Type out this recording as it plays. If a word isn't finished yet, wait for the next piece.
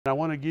I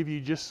want to give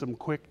you just some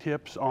quick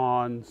tips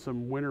on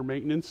some winter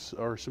maintenance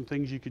or some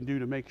things you can do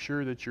to make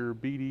sure that your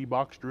BD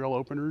box drill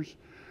openers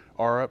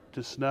are up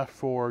to snuff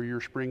for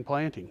your spring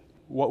planting.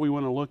 What we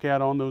want to look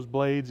at on those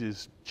blades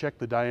is check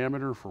the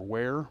diameter for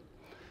wear.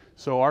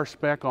 So our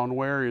spec on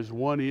wear is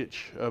 1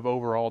 inch of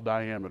overall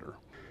diameter.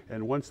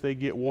 And once they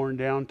get worn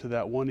down to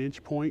that 1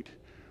 inch point,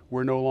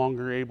 we're no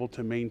longer able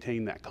to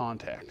maintain that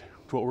contact.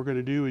 So what we're going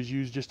to do is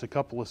use just a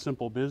couple of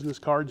simple business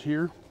cards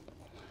here.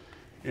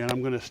 And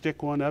I'm going to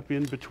stick one up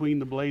in between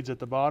the blades at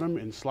the bottom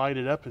and slide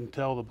it up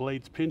until the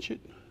blades pinch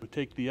it. We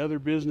take the other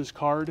business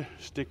card,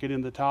 stick it in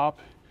the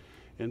top,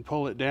 and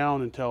pull it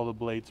down until the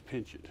blades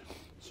pinch it.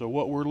 So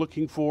what we're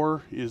looking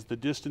for is the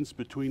distance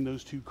between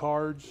those two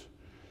cards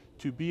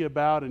to be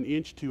about 1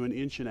 inch to 1.5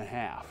 inches.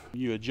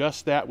 You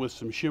adjust that with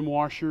some shim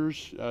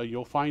washers.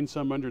 You'll find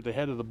some under the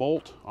head of the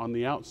bolt on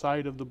the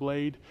outside of the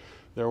blade.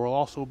 There will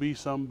also be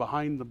some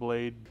behind the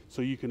blade,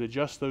 so you can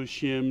adjust those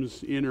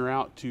shims in or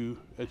out to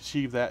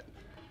achieve that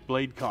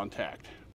blade contact.